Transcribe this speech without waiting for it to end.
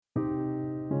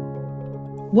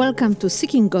Welcome to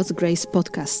Seeking God's Grace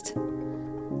podcast,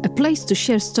 a place to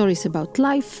share stories about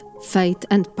life, faith,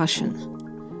 and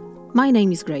passion. My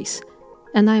name is Grace,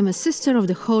 and I am a sister of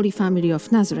the Holy Family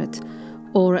of Nazareth,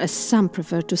 or as some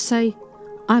prefer to say,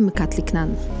 I'm a Catholic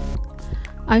nun.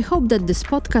 I hope that this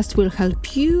podcast will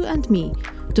help you and me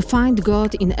to find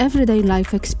God in everyday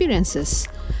life experiences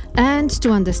and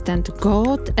to understand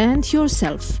God and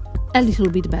yourself a little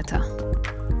bit better.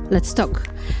 Let's talk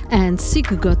and seek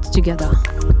God together.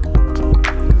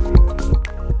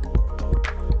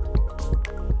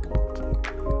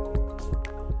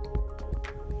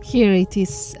 Here it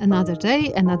is, another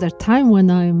day, another time when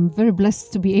I'm very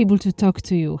blessed to be able to talk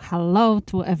to you. Hello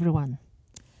to everyone.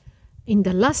 In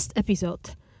the last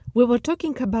episode, we were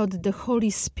talking about the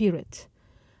Holy Spirit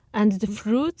and the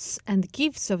fruits and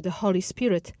gifts of the Holy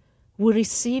Spirit we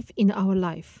receive in our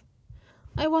life.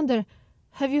 I wonder,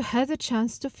 have you had a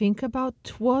chance to think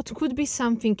about what could be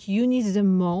something you need the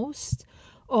most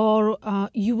or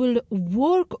you will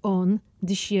work on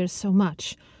this year so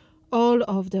much? All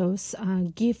of those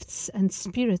gifts and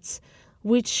spirits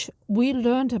which we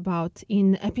learned about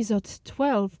in episode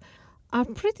 12 are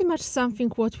pretty much something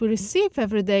what we receive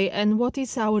every day and what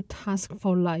is our task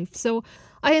for life. So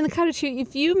I encourage you,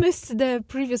 if you missed the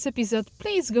previous episode,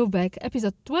 please go back.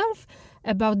 Episode 12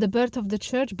 about the birth of the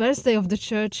church, birthday of the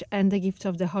church and the gift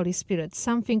of the Holy Spirit.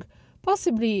 Something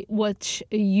possibly which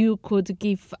you could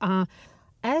give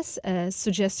as a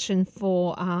suggestion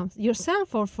for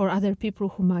yourself or for other people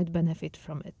who might benefit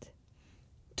from it.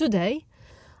 Today,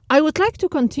 I would like to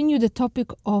continue the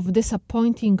topic of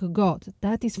disappointing God.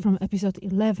 That is from episode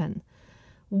 11.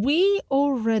 We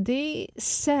already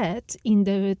said in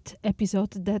that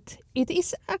episode that it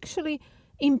is actually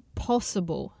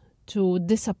impossible to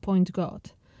disappoint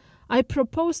God. I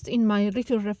proposed in my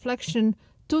little reflection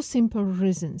two simple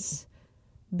reasons.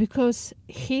 Because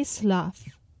His love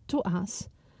to us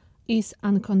is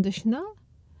unconditional,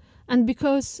 and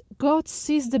because God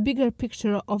sees the bigger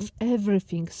picture of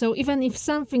everything. So even if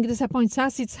something disappoints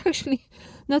us, it's actually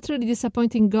not really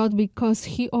disappointing God, because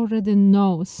He already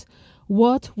knows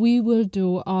what we will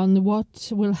do and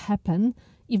what will happen,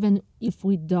 even if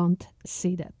we don't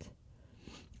see that.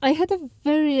 I had a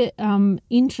very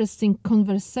interesting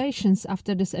conversations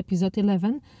after this episode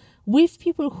 11 with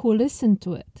people who listened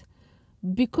to it,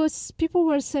 because people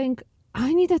were saying,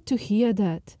 I needed to hear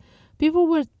that. People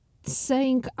were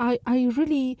saying, I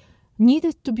really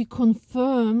needed to be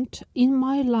confirmed in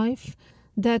my life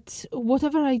that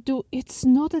whatever I do, it's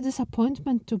not a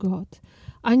disappointment to God.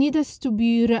 I needed to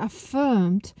be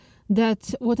reaffirmed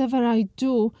that whatever I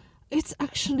do, it's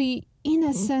actually, in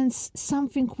a sense,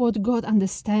 something what God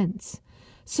understands.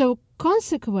 So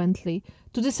consequently,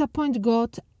 to disappoint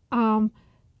God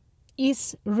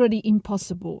is really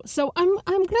impossible. So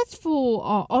I'm glad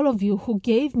for all of you who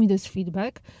gave me this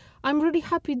feedback. I'm really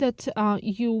happy that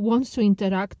you want to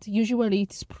interact. Usually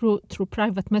it's through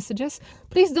private messages.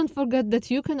 Please don't forget that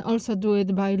you can also do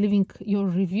it by leaving your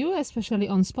review, especially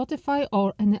on Spotify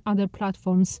or any other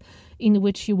platforms in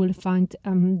which you will find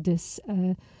this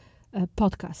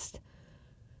podcast.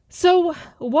 So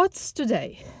what's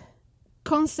today?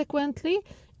 Consequently,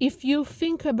 if you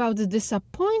think about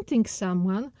disappointing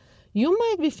someone, you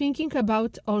might be thinking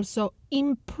about also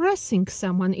impressing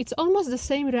someone. It's almost the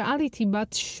same reality,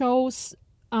 but shows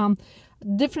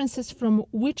differences from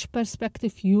which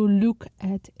perspective you look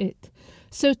at it.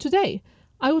 So today,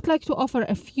 I would like to offer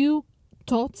a few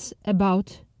thoughts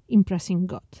about impressing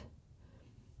God.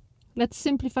 Let's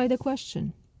simplify the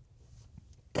question.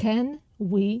 Can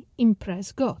we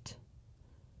impress God?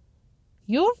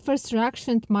 Your first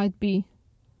reaction might be,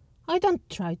 I don't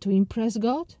try to impress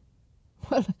God.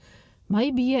 Well,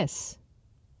 maybe yes,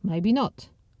 maybe not.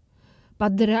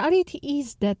 But the reality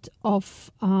is that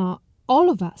of all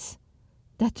of us,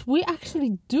 that we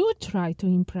actually do try to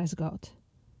impress God.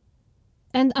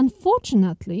 And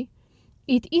unfortunately,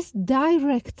 it is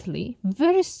directly,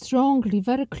 very strongly,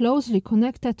 very closely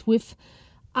connected with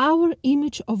our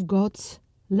image of God's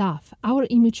love, our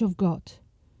image of God.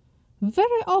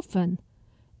 Very often,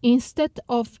 instead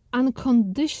of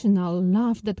unconditional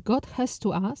love that God has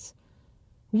to us,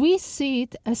 we see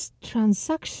it as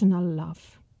transactional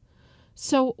love.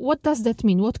 So what does that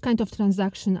mean? What kind of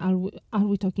transaction are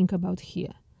we talking about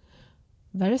here?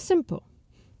 Very simple.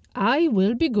 I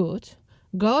will be good.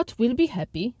 God will be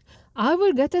happy. I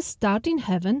will get a start in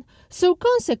heaven. So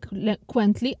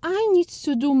consequently, I need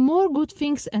to do more good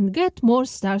things and get more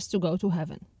stars to go to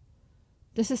heaven.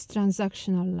 This is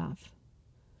transactional love.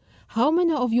 How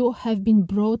many of you have been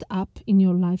brought up in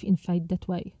your life in faith that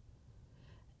way?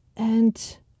 And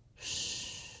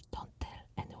don't tell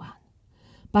anyone.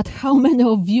 But how many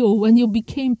of you, when you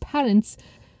became parents,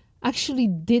 actually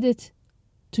did it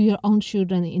to your own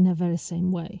children in a very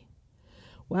same way?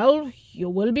 Well, you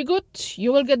will be good,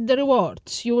 you will get the reward.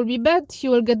 You will be bad,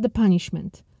 you will get the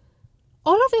punishment.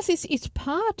 All of this is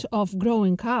part of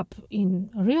growing up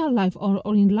in real life or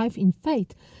in life in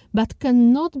faith, but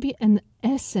cannot be an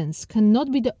essence,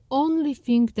 cannot be the only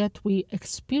thing that we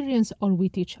experience or we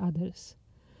teach others.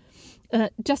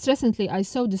 Just recently, I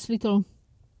saw this little,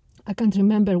 I can't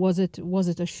remember, was it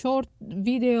a short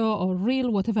video or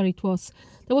reel, whatever it was.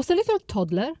 There was a little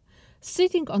toddler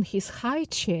sitting on his high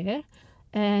chair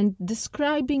and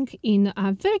describing in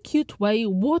a very cute way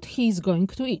what he's going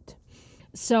to eat.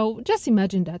 So just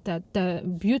imagine that the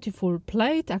beautiful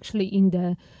plate actually in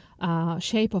the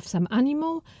shape of some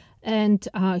animal, and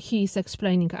he's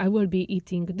explaining, I will be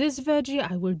eating this veggie,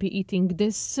 I will be eating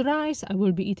this rice, I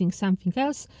will be eating something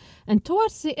else. And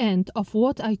towards the end of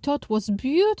what I thought was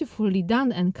beautifully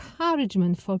done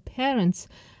encouragement for parents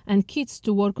and kids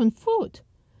to work on food,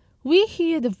 we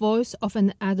hear the voice of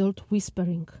an adult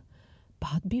whispering,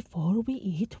 but before we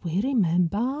eat, we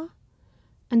remember.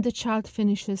 And the child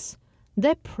finishes,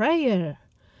 the prayer.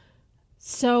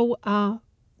 So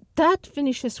that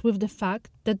finishes with the fact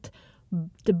that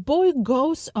the boy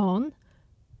goes on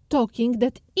talking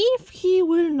that if he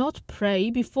will not pray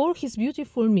before his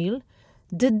beautiful meal,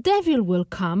 the devil will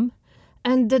come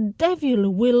and the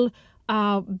devil will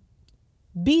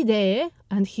be there.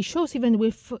 And he shows even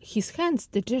with his hands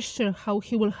the gesture how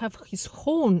he will have his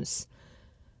horns.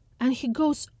 And he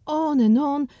goes on and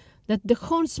on that the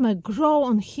horns might grow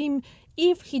on him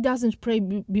if he doesn't pray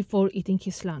before eating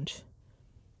his lunch.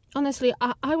 Honestly,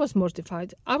 I was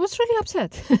mortified. I was really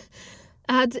upset.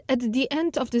 At the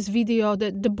end of this video,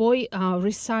 the boy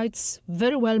recites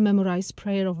very well memorized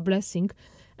prayer of blessing,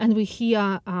 and we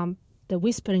hear the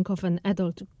whispering of an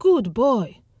adult, good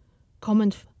boy,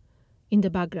 comment in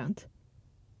the background.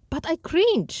 But I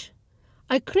cringe.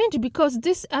 I cringe because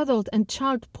this adult and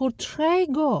child portray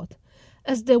God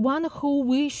as the one who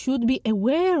we should be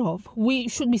aware of. We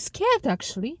should be scared,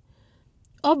 actually.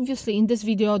 Obviously, in this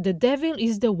video, the devil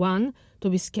is the one to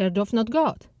be scared of, not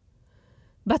God.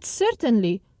 But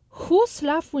certainly, whose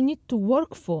love we need to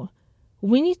work for,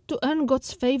 we need to earn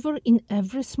God's favor in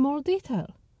every small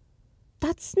detail.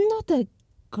 That's not a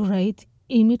great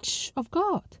image of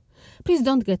God. Please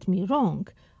don't get me wrong.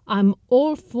 I'm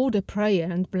all for the prayer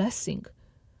and blessing.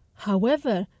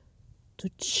 However, to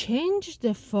change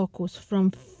the focus from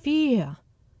fear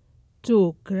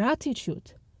to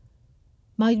gratitude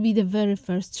might be the very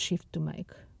first shift to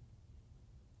make.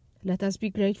 Let us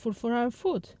be grateful for our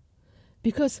food,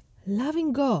 because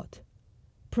loving God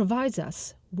provides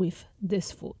us with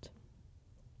this food.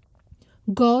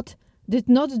 God did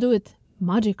not do it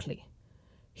magically.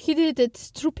 He did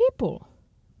it through people.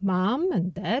 Mom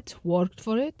and dad worked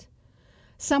for it.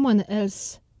 Someone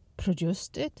else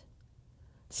produced it.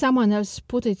 Someone else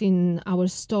put it in our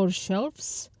store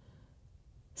shelves.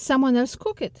 Someone else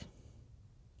cooked it.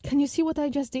 Can you see what I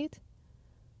just did?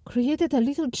 Created a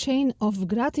little chain of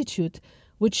gratitude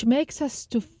which makes us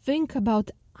to think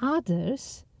about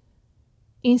others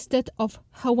instead of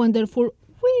how wonderful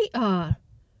we are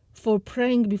for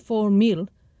praying before meal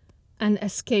and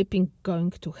escaping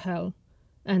going to hell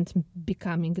and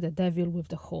becoming the devil with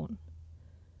the horn.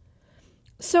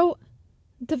 So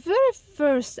the very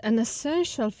first and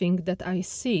essential thing that I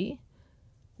see,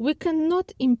 we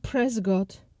cannot impress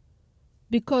God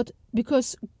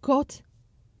because God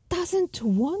doesn't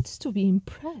want to be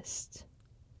impressed.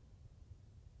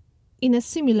 In a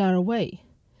similar way,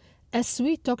 as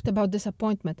we talked about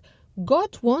disappointment,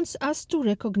 God wants us to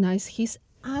recognize His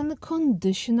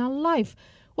unconditional life.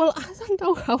 Well, I don't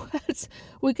know how else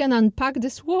we can unpack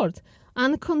this word.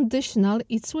 Unconditional,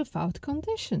 it's without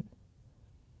condition.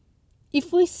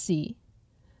 If we see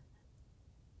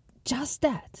just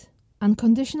that,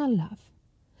 unconditional love,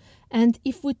 and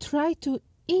if we try to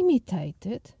imitate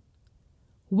it,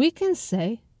 we can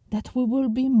say that we will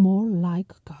be more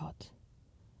like God.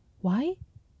 Why?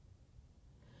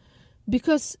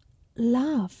 Because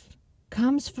love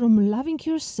comes from loving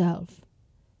yourself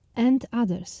and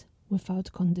others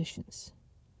without conditions.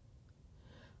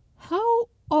 How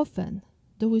often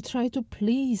do we try to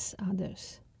please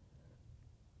others?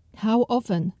 How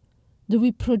often do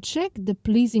we project the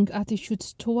pleasing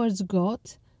attitudes towards God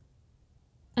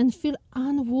and feel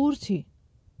unworthy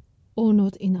or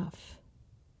not enough?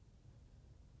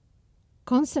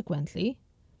 Consequently,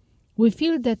 we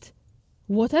feel that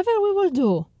whatever we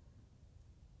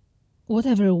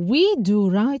do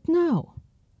right now,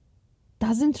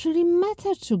 doesn't really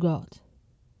matter to God.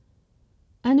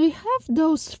 And we have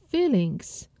those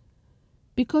feelings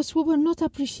because we were not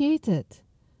appreciated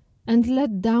and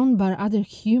let down by other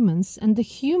humans, and the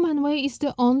human way is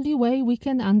the only way we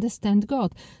can understand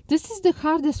God. This is the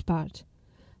hardest part,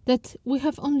 that we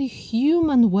have only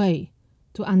human way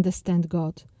to understand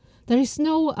God. There is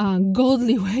no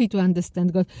godly way to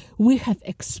understand God. We have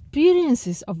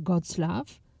experiences of God's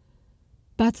love,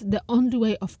 but the only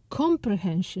way of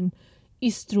comprehension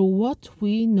is through what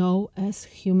we know as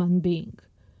human being.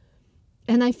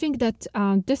 And I think that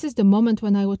this is the moment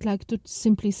when I would like to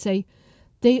simply say,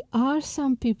 there are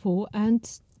some people, and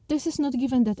this is not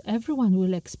given that everyone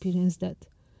will experience that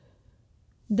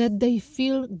they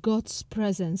feel God's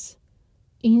presence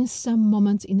in some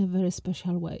moments in a very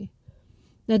special way,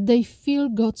 that they feel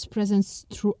God's presence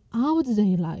throughout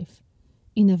their life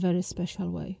in a very special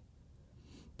way,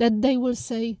 that they will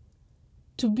say,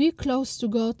 to be close to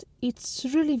God, it's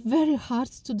really very hard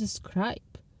to describe.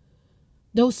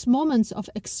 Those moments of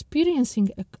experiencing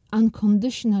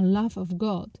unconditional love of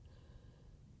God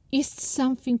is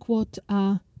something what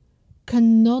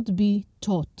cannot be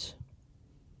taught.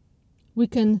 We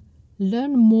can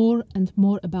learn more and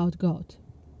more about God,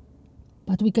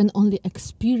 but we can only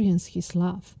experience His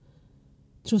love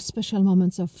through special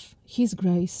moments of His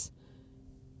grace,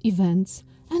 events,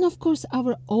 and of course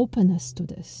our openness to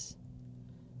this.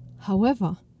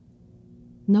 However,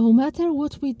 no matter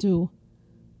what we do,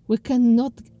 we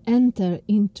cannot enter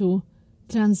into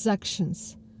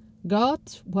transactions. God,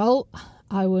 well,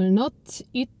 I will not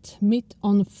eat meat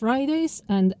on Fridays,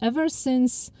 and ever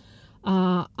since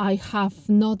I have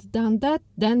not done that,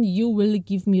 then you will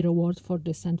give me reward for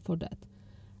this and for that.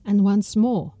 And once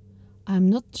more, I'm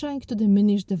not trying to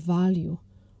diminish the value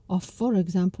of, for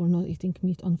example, not eating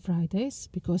meat on Fridays,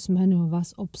 because many of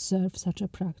us observe such a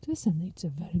practice, and it's a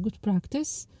very good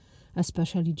practice,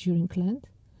 especially during Lent.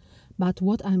 But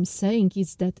what I'm saying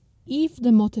is that if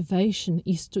the motivation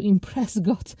is to impress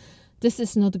God, this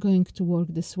is not going to work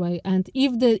this way. And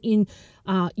if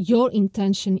your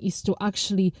intention is to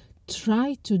actually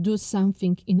try to do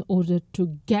something in order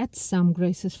to get some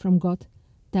graces from God,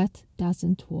 that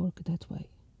doesn't work that way.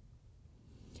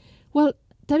 Well,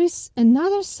 there is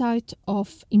another side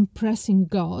of impressing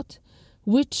God,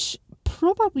 which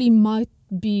probably might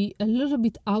be a little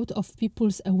bit out of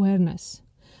people's awareness.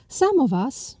 Some of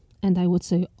us, and I would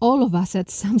say all of us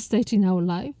at some stage in our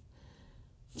life,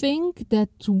 think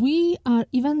that we are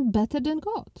even better than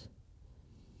God.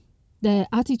 The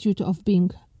attitude of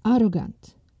being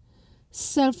arrogant,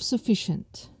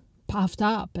 self-sufficient, puffed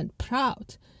up and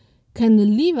proud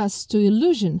can lead us to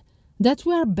illusion that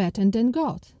we are better than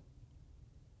God.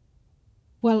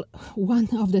 Well, one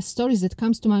of the stories that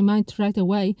comes to my mind right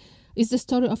away is the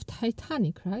story of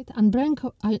Titanic, right?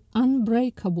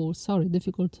 Unbreakable,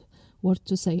 difficult word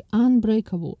to say.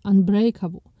 Unbreakable.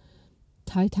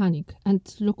 Titanic. And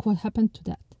look what happened to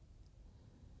that.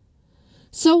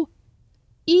 So,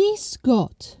 is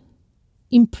God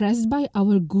impressed by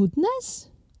our goodness?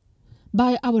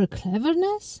 By our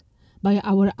cleverness? By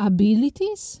our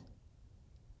abilities?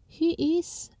 He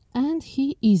is and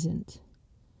He isn't.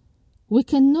 We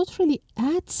cannot really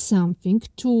add something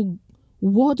to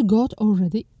what God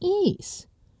already is.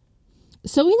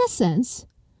 So in a sense,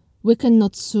 we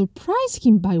cannot surprise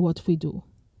Him by what we do.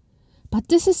 But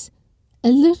this is a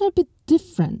little bit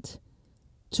different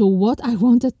to what I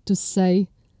wanted to say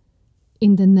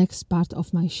in the next part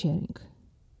of my sharing.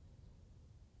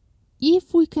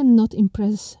 If we cannot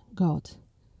impress God,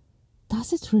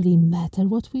 does it really matter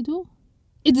what we do?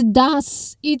 It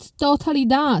does. It totally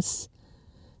does.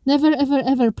 Never, ever,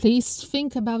 ever, please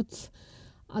think about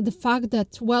the fact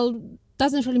that, well,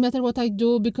 doesn't really matter what I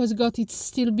do because God is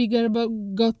still bigger,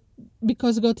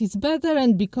 because God is better,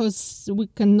 and because we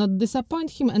cannot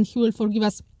disappoint Him and He will forgive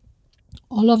us.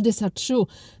 All of these are true,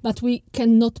 but we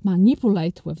cannot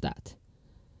manipulate with that.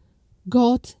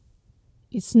 God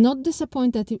is not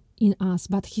disappointed in us,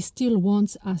 but He still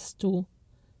wants us to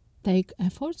take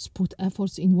efforts, put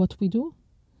efforts in what we do.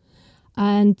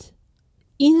 And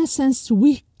in a sense,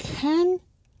 we can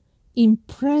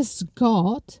impress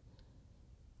God.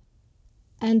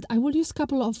 And I will use a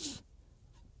couple of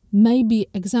maybe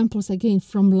examples again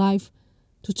from life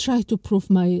to try to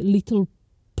prove my little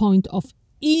point of,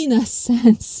 in a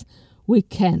sense, we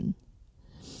can.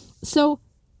 So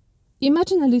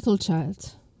imagine a little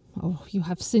child. Oh, you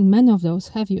have seen many of those,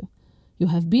 have you? You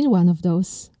have been one of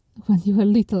those when you were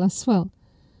little as well.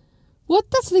 What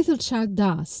that little child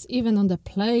does, even on the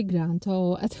playground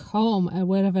or at home or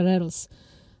wherever else,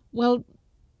 well,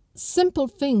 simple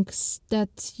things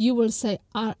that you will say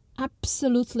are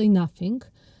absolutely nothing,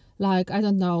 like, I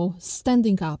don't know,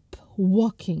 standing up,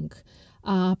 walking,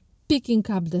 picking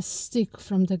up the stick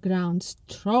from the ground,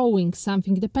 throwing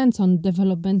something, depends on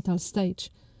developmental stage.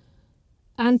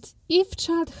 And if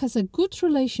child has a good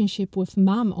relationship with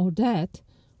mom or dad,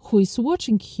 who is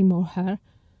watching him or her,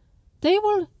 they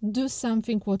will do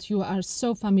something what you are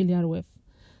so familiar with.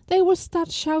 They will start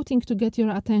shouting to get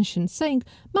your attention, saying,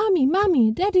 "Mommy,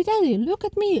 mommy, daddy, daddy, look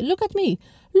at me, look at me.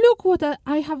 Look what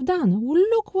I have done.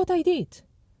 Look what I did."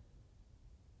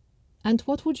 And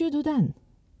what would you do then?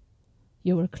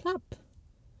 You will clap.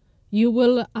 You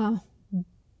will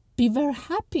be very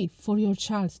happy for your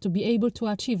child to be able to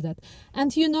achieve that.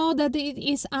 And you know that it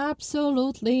is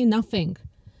absolutely nothing.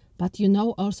 But you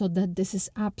know also that this is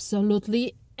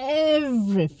absolutely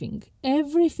everything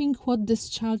what this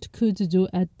child could do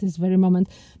at this very moment,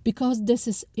 because this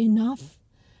is enough,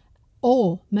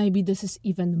 or maybe this is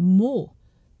even more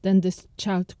than this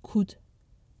child could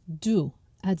do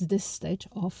at this stage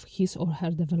of his or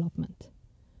her development.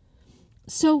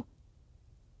 So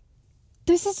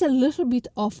this is a little bit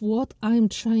of what I'm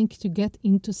trying to get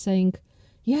into, saying,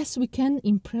 yes, we can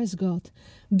impress God,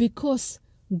 because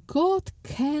God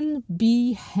can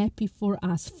be happy for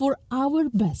us, for our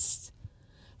best,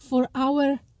 for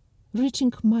our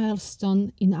reaching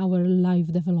milestone in our life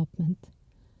development.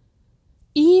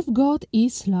 If God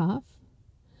is love,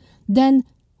 then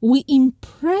we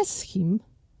impress Him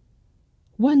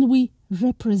when we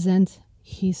represent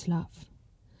His love.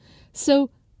 So,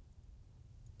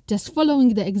 just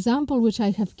following the example which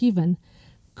I have given,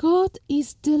 God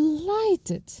is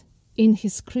delighted in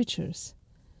His creatures.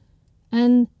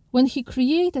 And when He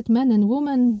created man and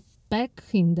woman back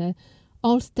in the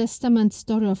Old Testament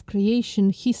story of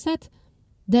creation, He said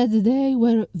that they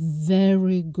were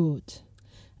very good.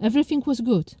 Everything was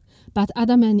good, but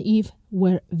Adam and Eve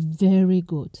were very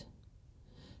good.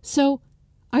 So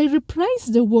I replace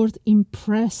the word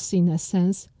impress, in a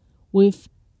sense, with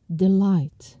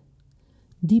delight,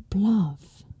 deep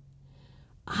love,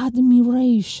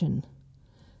 admiration,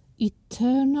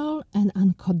 eternal and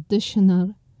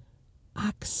unconditional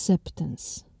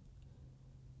acceptance.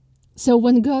 So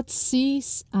when God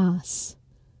sees us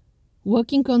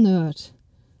walking on earth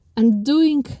and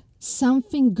doing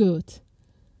something good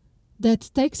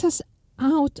that takes us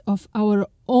out of our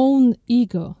own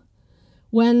ego,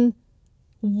 when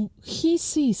He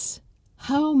sees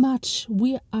how much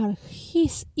we are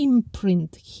His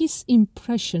imprint, His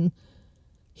impression,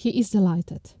 He is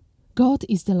delighted. God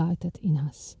is delighted in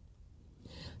us.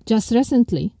 Just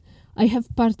recently, I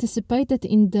have participated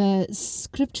in the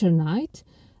scripture night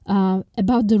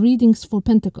about the readings for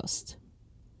Pentecost.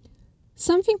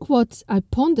 Something what I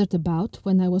pondered about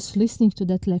when I was listening to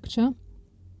that lecture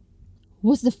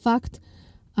was the fact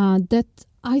that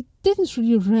I didn't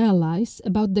really realize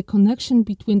about the connection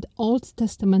between the Old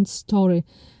Testament story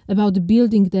about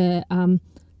building the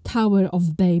Tower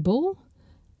of Babel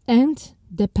and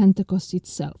the Pentecost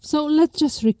itself. So let's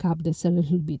just recap this a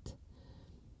little bit.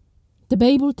 The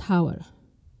Babel Tower.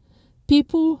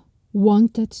 People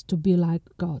wanted to be like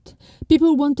God.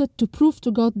 People wanted to prove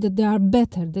to God that they are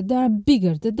better, that they are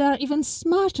bigger, that they are even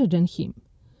smarter than Him.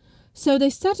 So they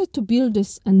started to build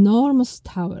this enormous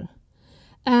tower.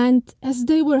 And as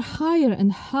they were higher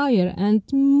and higher and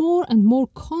more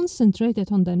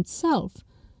concentrated on themselves,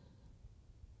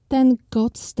 then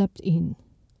God stepped in.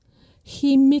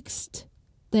 He mixed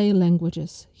their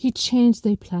languages. He changed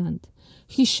their plan.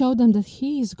 He showed them that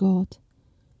He is God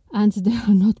and they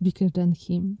are not bigger than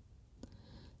Him.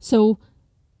 So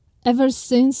ever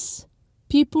since,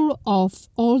 people of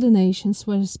all the nations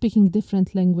were speaking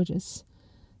different languages.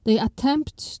 They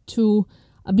attempt to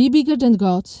be bigger than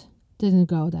God didn't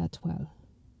go that well.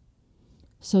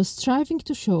 So striving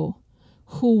to show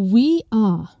who we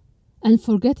are and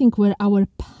forgetting where our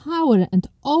power and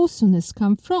awesomeness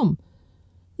come from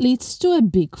leads to a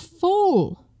big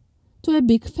fall, to a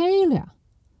big failure.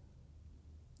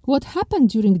 What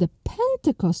happened during the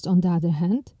Pentecost, on the other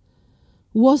hand,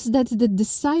 was that the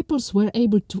disciples were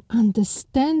able to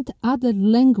understand other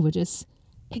languages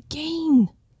again.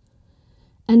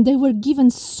 And they were given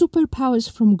superpowers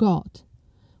from God,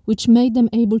 which made them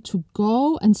able to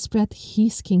go and spread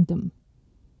His kingdom.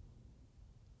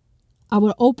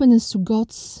 Our openness to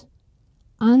God's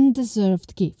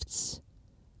undeserved gifts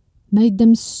made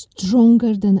them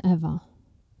stronger than ever.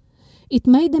 It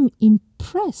made them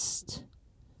impressed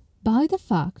by the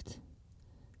fact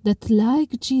that,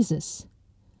 like Jesus,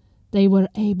 they were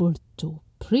able to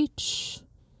preach,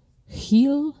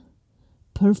 heal,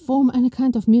 perform any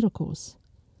kind of miracles,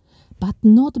 but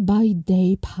not by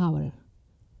their power,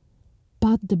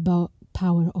 but the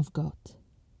power of God.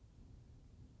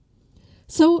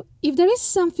 So if there is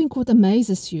something what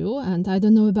amazes you, and I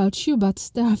don't know about you,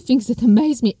 but there are things that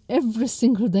amaze me every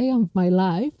single day of my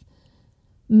life,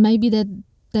 maybe that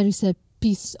there is a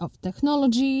piece of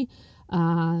technology,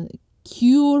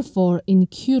 cure for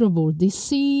incurable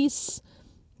disease,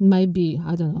 maybe,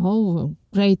 I don't know,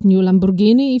 a great new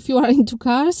Lamborghini if you are into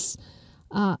cars.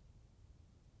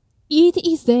 It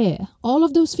is there, all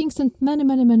of those things and many,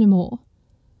 many, many more,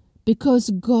 because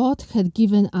God had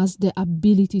given us the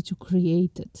ability to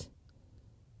create it.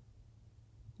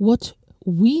 What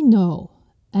we know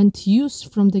and use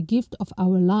from the gift of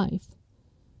our life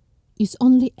is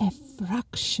only a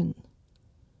fraction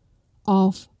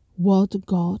of what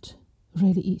God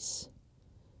really is.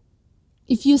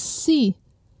 If you see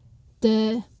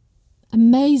the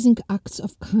amazing acts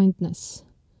of kindness,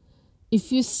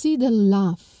 if you see the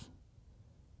love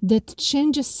that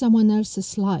changes someone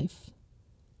else's life,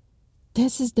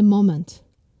 this is the moment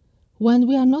when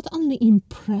we are not only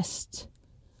impressed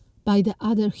by the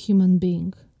other human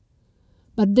being,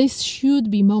 but this should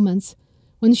be moments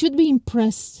when we should be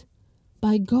impressed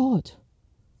by God,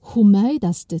 who made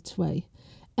us that way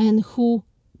and who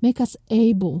make us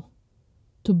able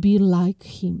to be like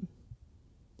Him.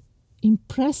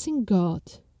 Impressing God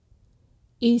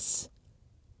is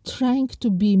trying to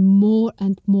be more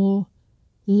and more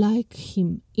like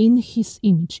Him in His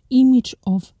image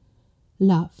of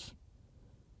love.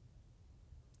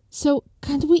 So,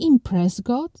 can we impress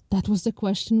God? That was the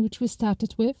question which we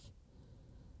started with.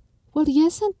 Well,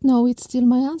 yes and no, it's still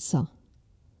my answer.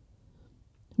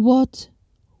 What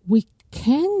we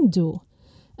can do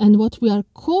and what we are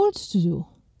called to do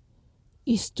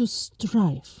is to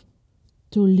strive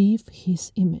to live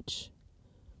His image,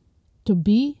 to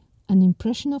be an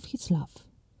impression of His love,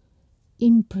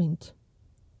 imprint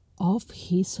of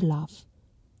His love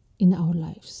in our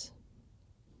lives.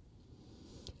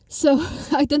 So,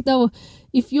 I don't know,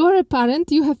 if you're a parent,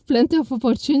 you have plenty of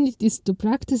opportunities to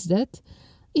practice that.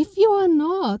 If you are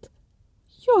not,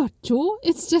 you are too.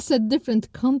 It's just a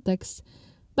different context.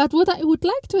 But what I would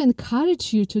like to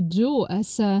encourage you to do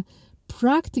as a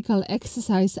practical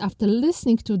exercise after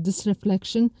listening to this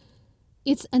reflection,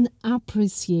 it's an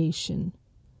appreciation.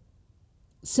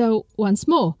 So, once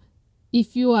more,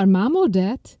 if you are mom or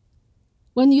dad,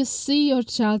 when you see your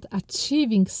child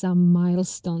achieving some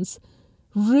milestones,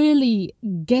 really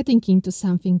getting into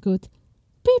something good,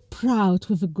 be proud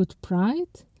with a good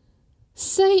pride.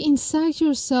 Say inside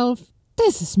yourself,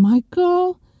 this is my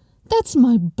girl, that's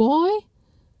my boy.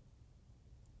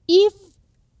 If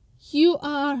you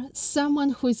are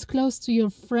someone who is close to your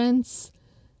friends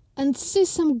and see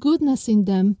some goodness in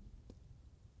them,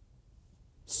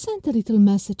 send a little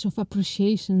message of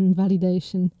appreciation and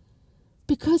validation.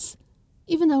 Because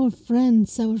even our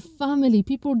friends, our family,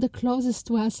 people the closest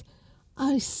to us,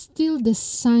 are still the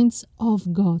signs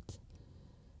of God.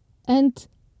 And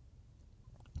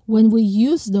when we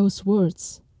use those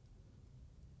words,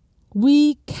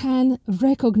 we can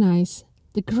recognize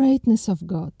the greatness of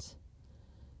God.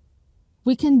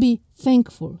 We can be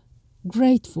thankful,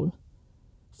 grateful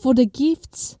for the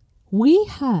gifts we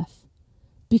have,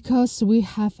 because we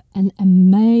have an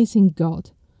amazing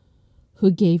God who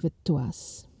gave it to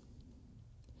us.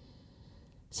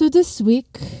 So this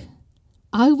week,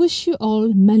 I wish you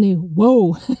all many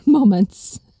wow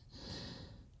moments.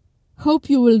 Hope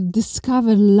you will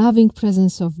discover loving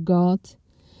presence of God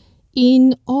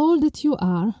in all that you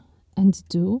are and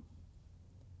do.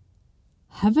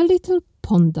 Have a little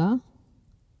ponder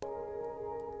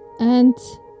and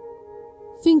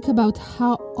think about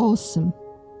how awesome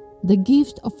the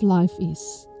gift of life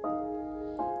is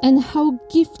and how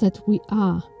gifted we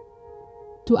are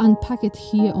to unpack it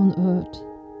here on earth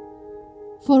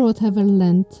for whatever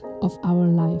length of our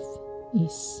life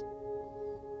is.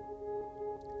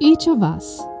 Each of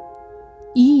us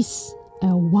is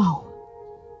a wow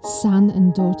son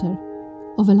and daughter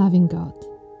of a loving God.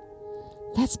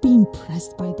 Let's be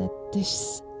impressed by that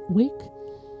this week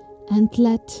and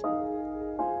let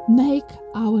make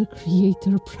our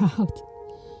Creator proud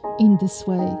in this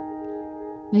way.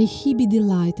 May He be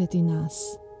delighted in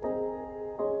us,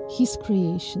 His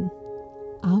creation,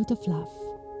 out of love,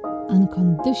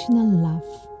 unconditional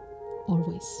love,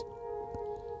 always.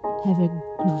 Have a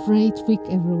great week,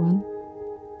 everyone.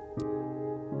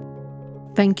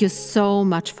 Thank you so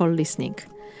much for listening.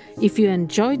 If you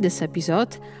enjoyed this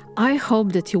episode, I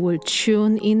hope that you will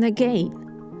tune in again.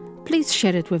 Please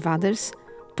share it with others,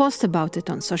 post about it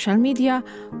on social media,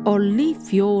 or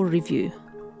leave your review.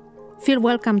 Feel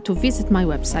welcome to visit my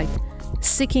website,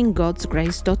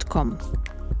 seekinggodsgrace.com,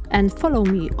 and follow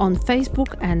me on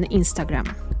Facebook and Instagram.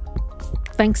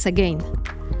 Thanks again.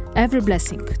 every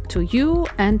blessing to you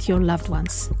and your loved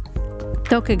ones.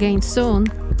 Talk again soon.